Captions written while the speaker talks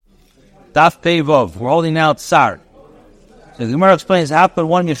Daf Pei Vov. We're holding out Tsar. So the Gemara explains how could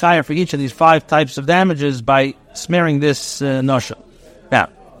one get higher for each of these 5 types of damages by smearing this nosha. Now,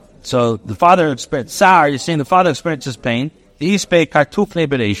 so the father experienced Tsar. You're saying the father experiences pain. The Ispe Kartufne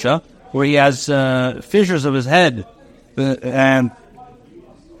Beresha, where he has fissures of his head, and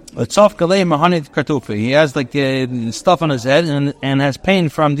Tzof Galei Mahanit Kartufi. He has like stuff on his head and has pain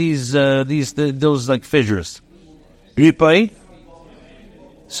from those like fissures. Ripai.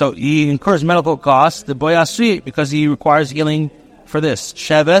 So he incurs medical costs. The boyasui, because he requires healing for this.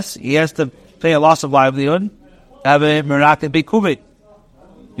 Sheves, he has to pay a loss of livelihood. Have a miracle bekuvit,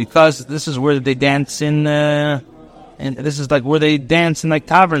 because this is where they dance in, and this is like where they dance in like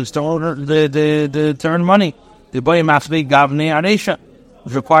taverns to earn money. The boy mafbi gavne aresha,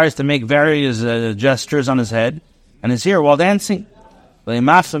 which requires to make various gestures on his head and his ear while dancing. And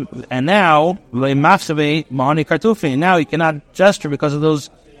now mahani kartufi. Now he cannot gesture because of those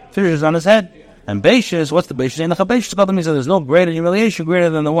fissures on his head. And Beishis, what's the Beishis? And the Beishis called him, there's no greater humiliation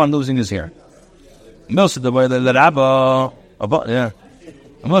greater than the one losing his hair. Most of the way the Rabba,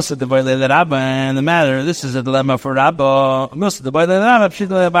 most of the way the Rabba, and the matter, this is a dilemma for Rabba. Most of the way the Rabba,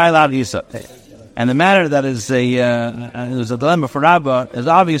 and the matter that is there's a dilemma for Rabba is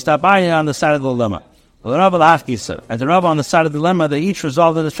obvious that Abaya on the side of the dilemma. The Rabba Lafkisa, and the Rabba on the side of the dilemma, they each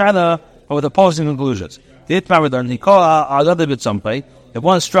resolved the Shaila but with opposing conclusions. The Itmar with Nikola, another bit someplace. If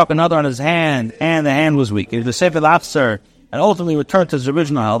one struck another on his hand, and the hand was weak, if the Sefer Lafser, and ultimately returned to his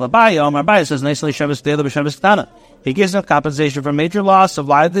original health, Abaya says, Nicely Shevis Dela B'Shevis Tana. He gives him compensation for major loss of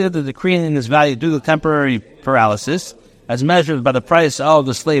livelihood, the decreasing in his value due to temporary paralysis, as measured by the price of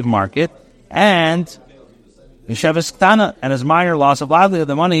the slave market, and B'Shevis Tana, and his minor loss of livelihood,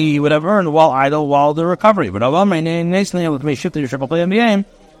 the money he would have earned while idle while the recovery. But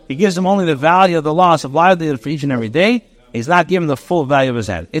he gives him only the value of the loss of livelihood for each and every day. He's not given the full value of his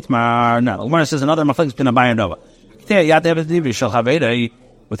head. Itmar, no. Umar says another maflik between Abaya and Nova.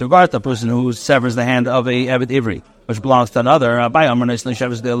 With regard to the person who severs the hand of a Eved Ivri, which belongs to another, Abaya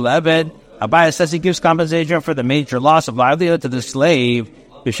says he gives compensation for the major loss of livelihood to the slave,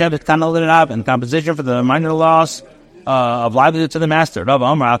 and compensation for the minor loss of livelihood to the master.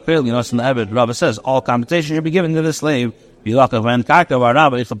 Rabbi says all compensation should be given to the slave. The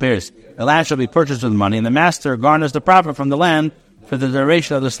land shall be purchased with money, and the master garners the profit from the land for the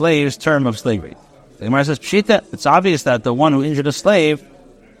duration of the slave's term of slavery. The Gemara says, Pshita, it's obvious that the one who injured a slave,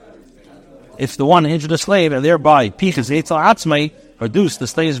 if the one injured a slave and thereby piches etzel atzmai, reduced the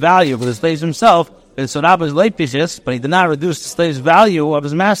slave's value for the slave himself, but he did not reduce the slave's value of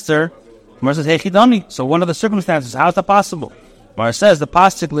his master. The Gemara says, Hechidami. So one of the circumstances, how is that possible? The Gemara says, the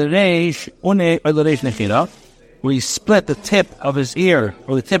pasuk l'reish une or l'reish nechira, where he split the tip of his ear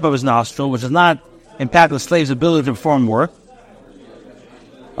or the tip of his nostril, which does not impact the slave's ability to perform work.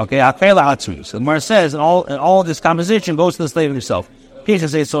 Okay, so the Gemara says, and all this compensation goes to the slave himself. But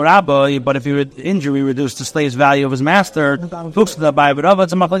if the injury reduced the slave's value of his master, now, the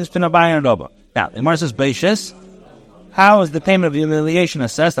Gemara says, Beishis, how is the payment of humiliation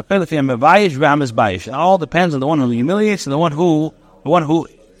assessed? It all depends on the one who humiliates and the one who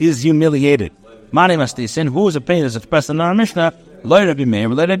is humiliated. Mani Mastisin, whose opinion is expressed in our Mishnah, why?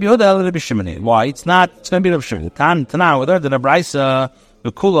 It's not, it's going to be Rabbi Shimon. Tana, whether the Braisa,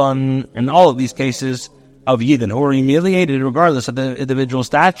 the Kulon, in all of these cases of Yidden, who are humiliated regardless of the individual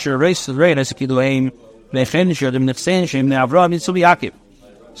stature, race, so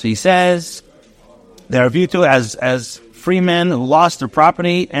he says, they are viewed to as free men who lost their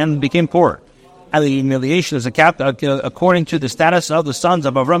property and became poor. And the humiliation is according to the status of the sons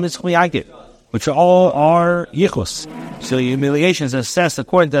of Avram, Yitzchak, Yaakov, which all are yichus. So humiliation is assessed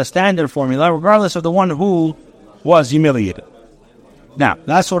according to a standard formula, regardless of the one who was humiliated. Now,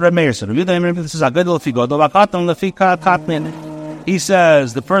 that's what Rabbi said. This is a good he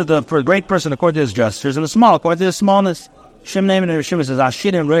says the great person according to his gestures, and the small according to his smallness. Shimon says,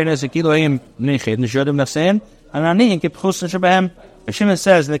 Shimon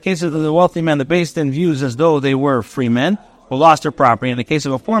says, in the case of the wealthy man, the Beis Din views as though they were free men who lost their property. In the case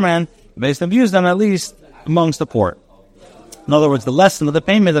of a poor man, the Beis Din views them at least amongst the poor. In other words, the lesson of the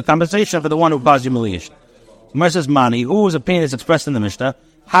payment, the compensation for the one who caused humiliation. The Gemara says, Mani, whose opinion is expressed in the Mishnah,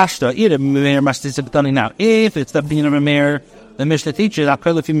 Hashta, now, if it's the opinion of a mayor, the Mishnah teaches,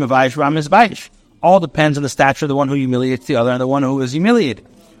 all depends on the stature of the one who humiliates the other and the one who is humiliated.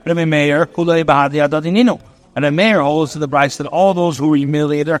 And a mayor holds to the Bryce that all those who were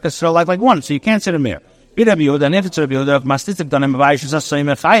humiliated are considered like one, so you can't say the mayor. And if it's Rabbi Yehuda,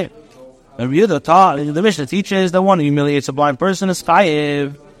 the Mishnah teaches the one who humiliates a blind person is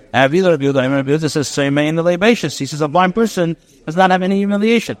chayiv. Rabbi Yehuda says, "Same in the basis." He says a blind person does not have any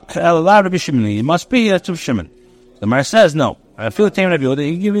humiliation. It must be that's of Shimon. The Gemara says no. I feel the Rabbi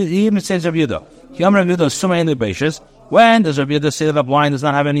Yehuda. He even says Rabbi Yehuda. When does Rabbi Yehuda say that a blind does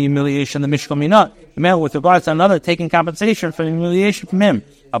not have any humiliation? The Mishkal Minah. With regards to another taking compensation for humiliation from him,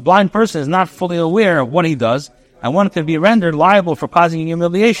 a blind person is not fully aware of what he does, and one can be rendered liable for causing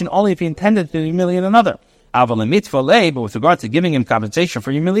humiliation only if he intended to humiliate another. But with regard to giving him compensation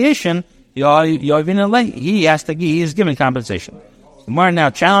for humiliation, he is giving compensation. The Gemara now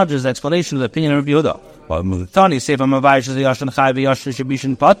challenges the explanation of the opinion of Rabbi Yehuda.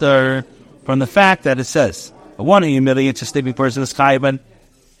 From the fact that it says, one who humiliates a sleeping person is chayiv,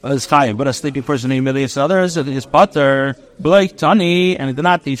 but a sleeping person who humiliates others is pater. Tani, and it did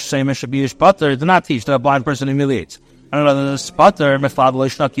not teach same as should be pater. It did not teach that a blind person humiliates. I don't know, this pater.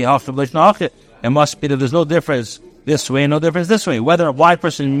 It must be that there's no difference this way, no difference this way. Whether a blind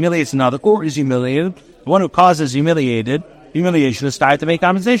person humiliates another or is humiliated, the one who causes humiliation is tied to make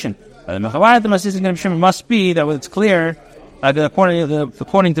compensation. It must be that it's clear according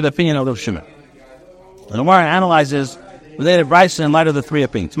to the opinion of the Shimon. The Gemara analyzes related brisa in light of the three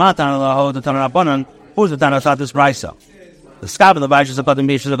opinions. Who's the Tana of this brisa? The Skab and the Vaishas of Katan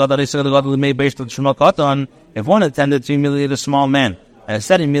Beishas of Katan made based on Shmuel Katan. If one intended to humiliate a small man, and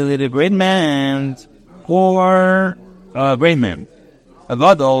instead humiliated a great man or a great man, a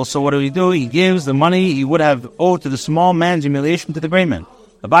gadol, so what do? He gives the money he would have owed to the small man's humiliation to the great man.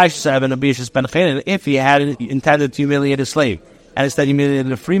 The Vaishas have an Abishas Ben Chayden, if he had intended to humiliate a slave, and instead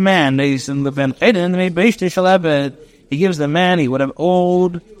humiliated a free man, he gives the man he would have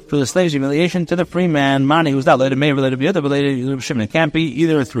owed for the slave's humiliation to the free man. Money who's not related, may related to the other, related to Shimon. It can't be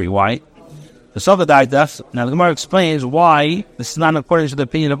either of three. Why? The Sofa Daidas. Now the Gemara explains why this is not according to the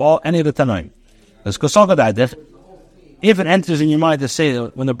opinion of any of the Tanoim. If it enters in your mind to say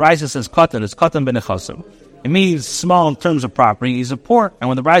that when the Brisa says Katan, it's Katan ben Nechasim, it means small in terms of property. He's a poor, and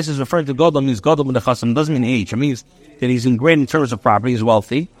when the Brisa is referring to Godel, it means Godel ben Nechasim. It doesn't mean age. It means that he's in great in terms of property. He's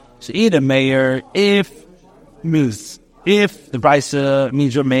wealthy. So either mayor, if the Brisa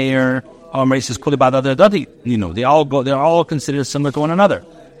means your mayor, or races kulibad dadi, they're all considered similar to one another.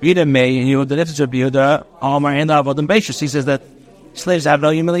 Either mayor, the difference of Yehuda, Amar and Avodim Beishus. He says that slaves have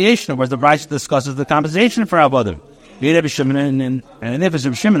no humiliation, whereas the Brisa discusses the compensation for Avodim. And if it's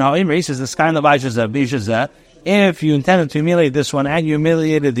Rabbi Shimon, he says the sky and the Vaishas, if you intended to humiliate this one and you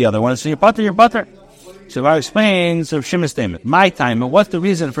humiliated the other one, so you're butter. So I explains Rabbi Shimon's statement. My time, but what's the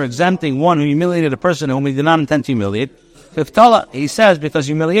reason for exempting one who humiliated a person whom he did not intend to humiliate? He says because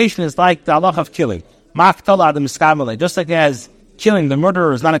humiliation is like the halach of killing. Just like as killing, the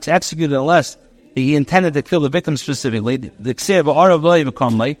murderer is not executed unless he intended to kill the victim specifically.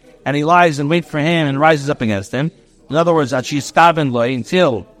 And he lies in wait for him and rises up against him. In other words, unless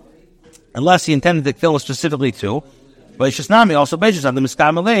he intended to kill specifically too. But it's just not me. Also, he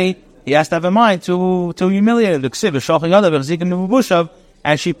has to have in mind to humiliate him.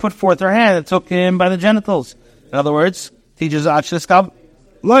 And she put forth her hand and took him by the genitals. In other words, teaches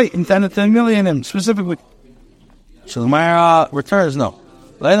intended to humiliate him specifically. So the Gemara returns no.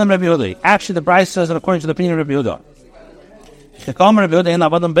 Actually, the Brisa says, and according to the opinion of Rabbi Yehuda,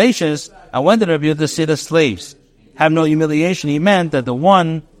 and when did Rabbi Yehuda say the slaves have no humiliation? He meant that the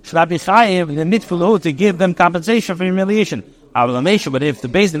one should not be chayiv in the mitfilu to give them compensation for humiliation. But if the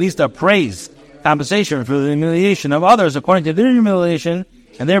base at least appraise compensation for the humiliation of others according to their humiliation,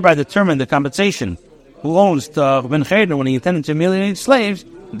 and thereby determine the compensation who owns the Ben Cheder when he intended to humiliate slaves,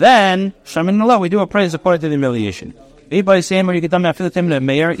 then Shamin Allah we do appraise according to the humiliation. Even mayor,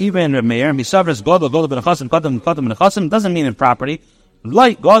 misavres godel ben chasim kadam ben chasim doesn't mean in property.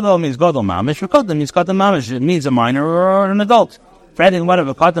 Like godel means godel mamish, or kadam means kadam mamish. It means a minor or an adult. Fretting what of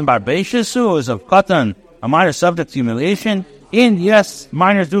a katan barbacious who is of katan, a minor subject to humiliation. And yes,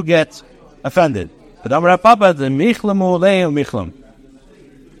 minors do get offended. But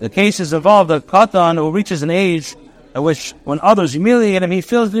the cases involve the katan who reaches an age at which when others humiliate him, he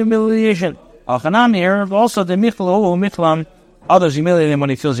feels the humiliation. Here, also the michlam, others humiliate him when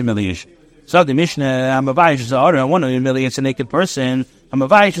he feels humiliation. So the Mishnah, one who humiliates a naked person, one who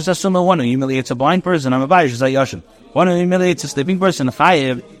humiliates a blind person, one who humiliates a sleeping person,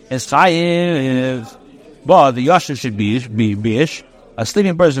 chayiv is chayiv. But the yashin should be bish. A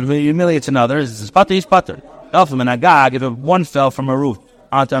sleeping person who humiliates another is pater, he's pater. Elfim and Agag, if one fell from a roof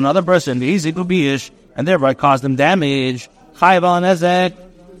onto another person, the easy to bish, and thereby caused them damage. Chayiv al nezek.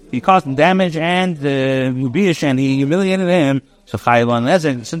 He caused him damage and mubish, and he humiliated him. So chayiv al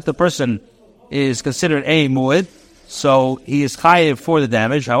nezek. Since the person is considered a mu'id, so he is chayiv for the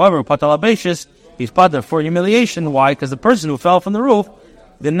damage. However, patal abeshis, he's pater for humiliation. Why? Because the person who fell from the roof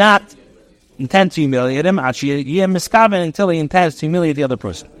did not intend to humiliate him until he intends to humiliate the other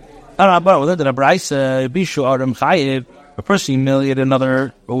person. A person humiliated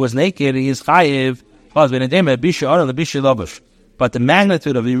another who was naked, he is chayiv. But the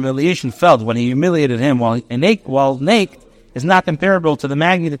magnitude of the humiliation felt when he humiliated him while naked is not comparable to the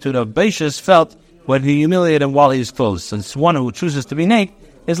magnitude of Beishas felt when he humiliated him while he is clothed. Since one who chooses to be naked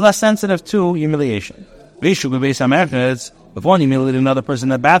is less sensitive to humiliation. If one humiliated another person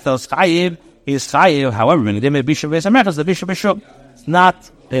in the bathhouse, chayiv, he is chayiv. However, it's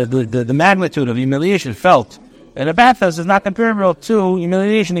not the magnitude of humiliation felt in a bathhouse is not comparable to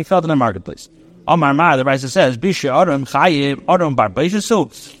humiliation he felt in the marketplace. Omar Ma, the Rabbi says, Bisha Adam Chayiv Adam Bar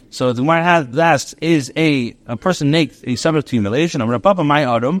Beishasu. So the Gemara has asked, is a person naked a subject to humiliation? Papa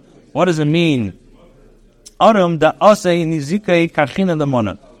my Adam, what does it mean? Adam da Asay Nizike Karchina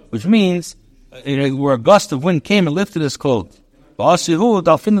Lamona, which means where a gust of wind came and lifted his clothes.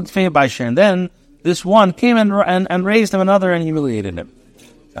 And then this one came and raised him another and humiliated him.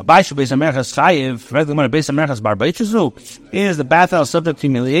 Is the bathhouse subject to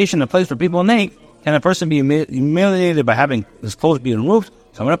humiliation, a place for people naked? Can a person be humiliated by having his clothes be removed?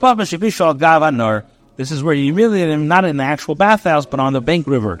 This is where you humiliate him, not in the actual bathhouse, but on the bank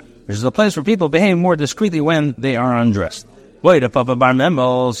river, which is a place where people behave more discreetly when they are undressed. Wait, Papa Bar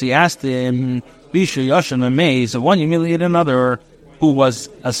Membels, he asked him, so one humiliated another who was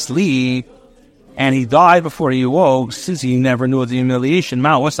asleep, and he died before he awoke, since he never knew the humiliation.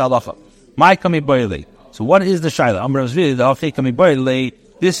 What's the halacha? My kami boile. So what is the shaila?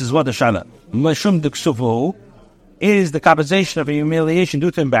 This is what the shaila. Is the compensation of a humiliation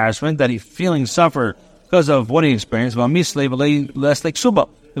due to embarrassment that he feeling suffer because of what he experienced? And he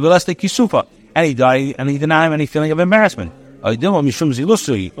died, and he did not have any feeling of embarrassment. Or do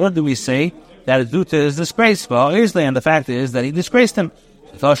we say that it's due to his disgrace? And the fact is that he disgraced him.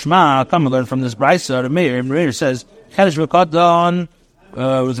 Tashma, come and learn from this brisa. The Meir says, with regard to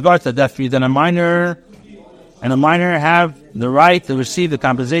death, then a minor have the right to receive the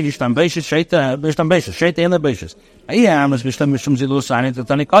compensation.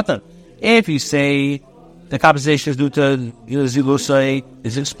 If you say the compensation is due to zilusai,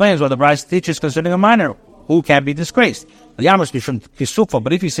 this explains what the brisa teaches concerning a minor who can be disgraced. But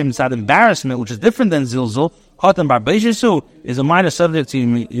if you say inside embarrassment, which is different than zilzul, is a minor subject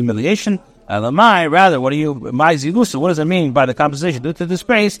to humiliation. Rather, what does it mean by the compensation due to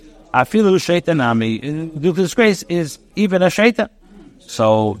disgrace? Due to disgrace is even a shaitan.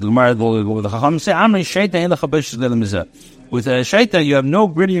 So the Gemara will go with the Chacham say, with a shaitan, you have no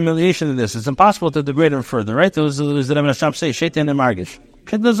greater humiliation than this. It's impossible to degrade him further, right? Those that Ibn Hasham say, shaitan and margish.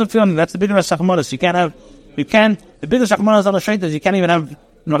 Shaitan doesn't feel anything. That's the biggest shachmanas. The biggest shachmanas on the shaitan is you can't even have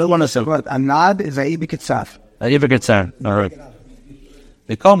one of them. A nod is a ibiketzaf. All right.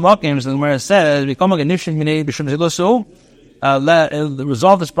 The Kol Mokim, the Gemara says,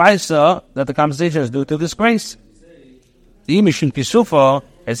 resolve this brisa that the compensation is due to disgrace. The Imishun Kisufa,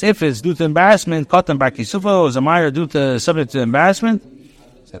 as if it's due to embarrassment, Katan Bar Kisufa, is a minor due to subject to embarrassment.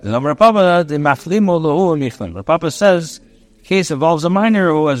 The number of Papa, the Maflimo Lahu Michlim. The Papa says, the case involves a minor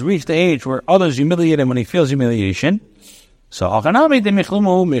who has reached the age where others humiliate him when he feels humiliation. So, Achanami de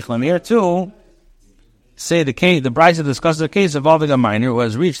Michlimu Michlim, here too, say the brisa discusses a case involving a minor who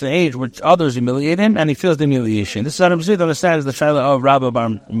has reached the age which others humiliate him and he feels the humiliation. This is what I'm saying, understands the shaila of Rabbi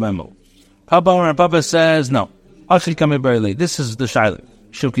Bar Memo. Papa says, no. This is the shaila.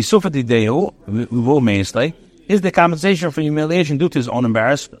 Is the compensation for humiliation due to his own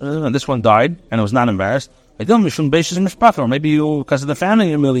embarrassment? This one died and was not embarrassed. Or maybe because of the family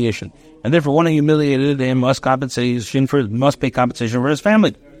humiliation. And therefore one who humiliated him must pay compensation for his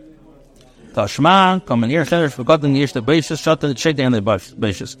family. Tashma, come and hear forgotten years the basis, shut the shade and the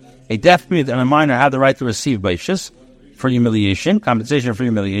basis. A deaf mute and a minor have the right to receive basis for humiliation, compensation for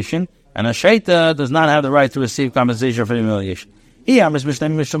humiliation, and a shaita does not have the right to receive compensation for humiliation. If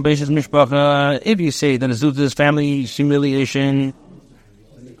you say that it's due to his family's humiliation,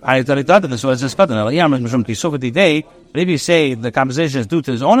 but if you say the compensation is due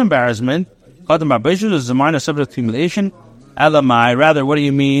to his own embarrassment, is a minor subject to humiliation. Rather, what do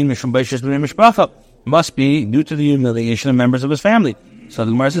you mean? Must be due to the humiliation of members of his family. So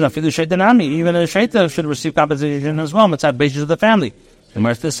the Gemara says, even a shaita should receive compensation as well. It's at basis of the family. The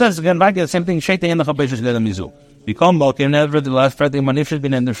Gemara says again, back the same thing. Shaita in the chabesh is mizu. Become balkim nevertheless.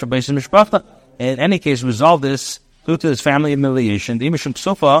 In any case, resolve this due to his family humiliation. The imishum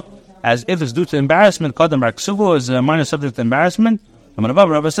ksufa, as if it's due to embarrassment, kadam bar ksufa is a minor subject to embarrassment. The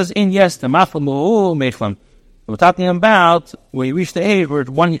Rabbi says, yes, the maflamu mechlam. We're talking about where he reached the age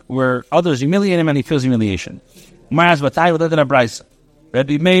where others humiliate him and he feels humiliation.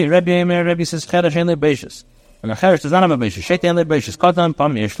 Rabbi says cheresh ain't lebeishis. And a cheresh does not have a beishis. Shet ain't lebeishis. Katan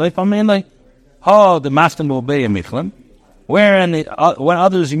pam yeshlei pam ain't. Oh, the master will obey a michlam. When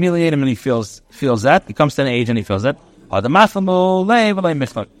others humiliate him and he feels that, he comes to an age and he feels that. Oh, the master will lay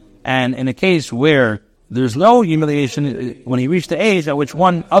michlam. And in a case where there's no humiliation, when he reached the age at which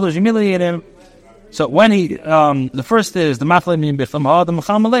others humiliate him, so when he, the first is the matzle michlam, oh, the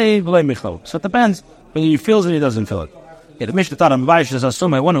mechamalei v'lei michlam. So it depends. When he feels it, he doesn't feel it. Yeah, the Mishnah taught him,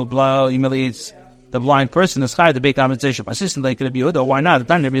 one who humiliates the blind person is chayav to pay compensation. Assistant like Rabbi Yehuda, why not? The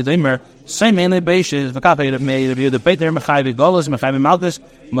time Rabbi Yehuda, same mainly basis. V'kafei Rabbi Yehuda, beiter mechayav golos, mechayav malchus,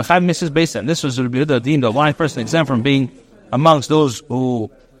 mechayav misses based on. This was Rabbi Yehuda deemed a blind person exempt from being amongst those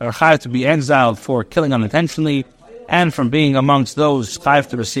who are chayav to be exiled for killing unintentionally, and from being amongst those chayav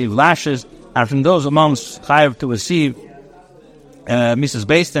to receive lashes, and from those amongst chayav to receive misses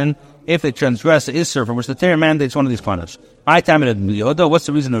based on if they transgress the Isser for which the Torah mandates one of these punishments. My time at Rabbi Yehuda, what's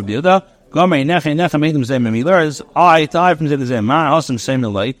the reason of Rabbi Yehuda?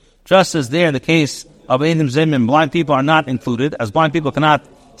 Just as there in the case of Eidim Zemim, blind people are not included, as blind people cannot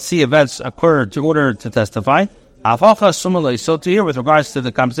see events occur in order to testify. So to here, with regards to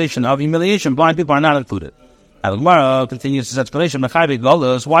the compensation of humiliation, blind people are not included. And the Gemara continues this explanation. Why did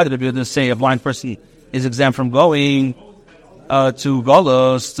Rabbi Yehuda say a blind person is exempt from going to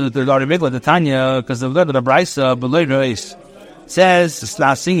Golos, to the Lord of Migla, the Tanya, because the Lord of the Braisa, Belay Reis, says, it's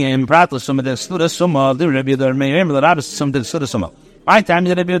not singing, Pratla Summa, the Sluda Summa, the Rabbi Yehuda, Meir, the Rabbis, some the Sluda Summa. My time,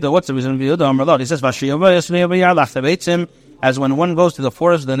 the Rabbi Yehuda, what's the reason of Rabbi Yehuda? He says, as when one goes to the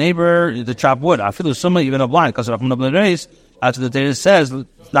forest of the neighbor to chop wood, I feel Summa, even a blind, because of the Reis, as the Torah says,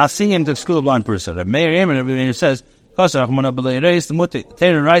 not singing to exclude a blind person. Rabbi Meir says, because of the Reis, the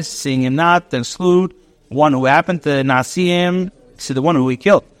Torah writes, seeing him not to exclude one who happened to not see him, see the one who he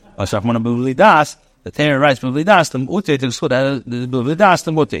killed. The Torah writes, the Muti to exclude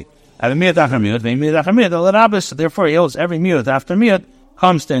the Muti. Therefore, he holds every miyut after miyut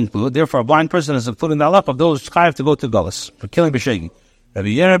comes to include. Therefore, a blind person is including the halach of those who have to go to Gullus for killing b'shegi. Rabbi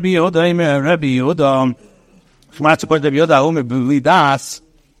Yehuda,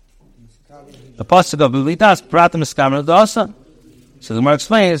 the pasuk of B'vlidas, pratim eskamer dasa. So the Gemara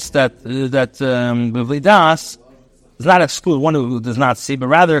explains that B'vlidas does not exclude one who does not see, but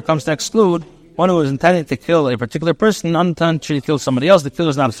rather it comes to exclude one who is intending to kill a particular person, unintentionally kill somebody else. The killer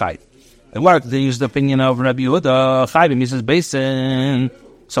is not a fight. The Gemara continues the opinion of Rabbi Yehuda, Chayim, he says, Basin.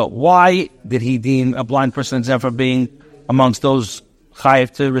 So why did he deem a blind person exempt from being amongst those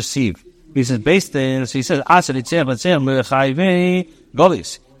Chayiv to receive? He says, Basin. So he says,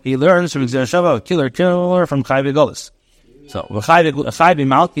 Golis. He learns from Gzer Shava, killer from Chayiv Golis. So, Chayv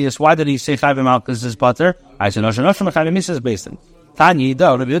Malchus, why did he say Chayv Malchus is butter? I said, Chayv Mises based in. Tanya,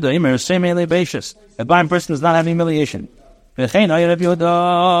 Rabbi Yehuda, Imer, same mainly basis. A blind person does not have humiliation. Rabbi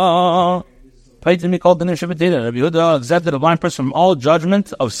Yehuda accepted a blind person from all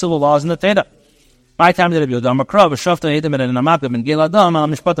judgment of civil laws in the Torah. My time did Rabbi Yehuda, Makrav, Shafta, Edom, and Namakab, and Giladam, Al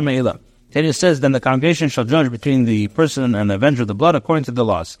Mishpatam Me'ilah. Torah says, then the congregation shall judge between the person and the avenger of the blood according to the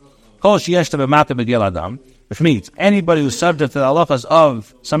laws. Kol Shiyeshta B'Makab Giladam, which means anybody who's subject to the halachas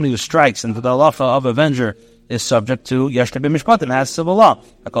of somebody who strikes and to the halacha of avenger is subject to Yeshta B'Mishpatim, has civil law.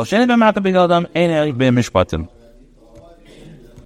 Kol Sheni B'Makab Giladam, Ein B'Mishpatim.